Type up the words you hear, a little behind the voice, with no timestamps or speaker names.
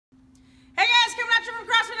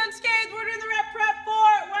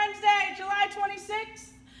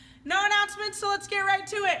No announcements, so let's get right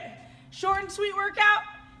to it. Short and sweet workout,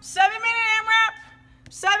 7-minute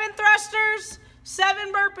AMRAP, 7 thrusters,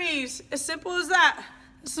 7 burpees. As simple as that.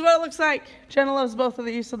 This is what it looks like. Jenna loves both of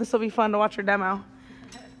these, so this will be fun to watch her demo.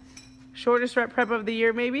 Shortest rep prep of the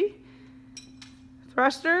year, maybe.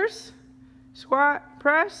 Thrusters, squat,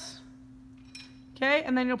 press. Okay,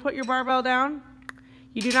 and then you'll put your barbell down.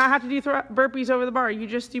 You do not have to do burpees over the bar. You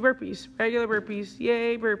just do burpees, regular burpees.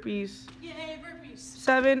 Yay, burpees. Yay, burpees.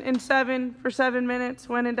 7 and 7 for 7 minutes.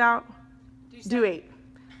 When in doubt, do 8.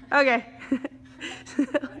 Okay.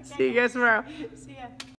 See you guys tomorrow.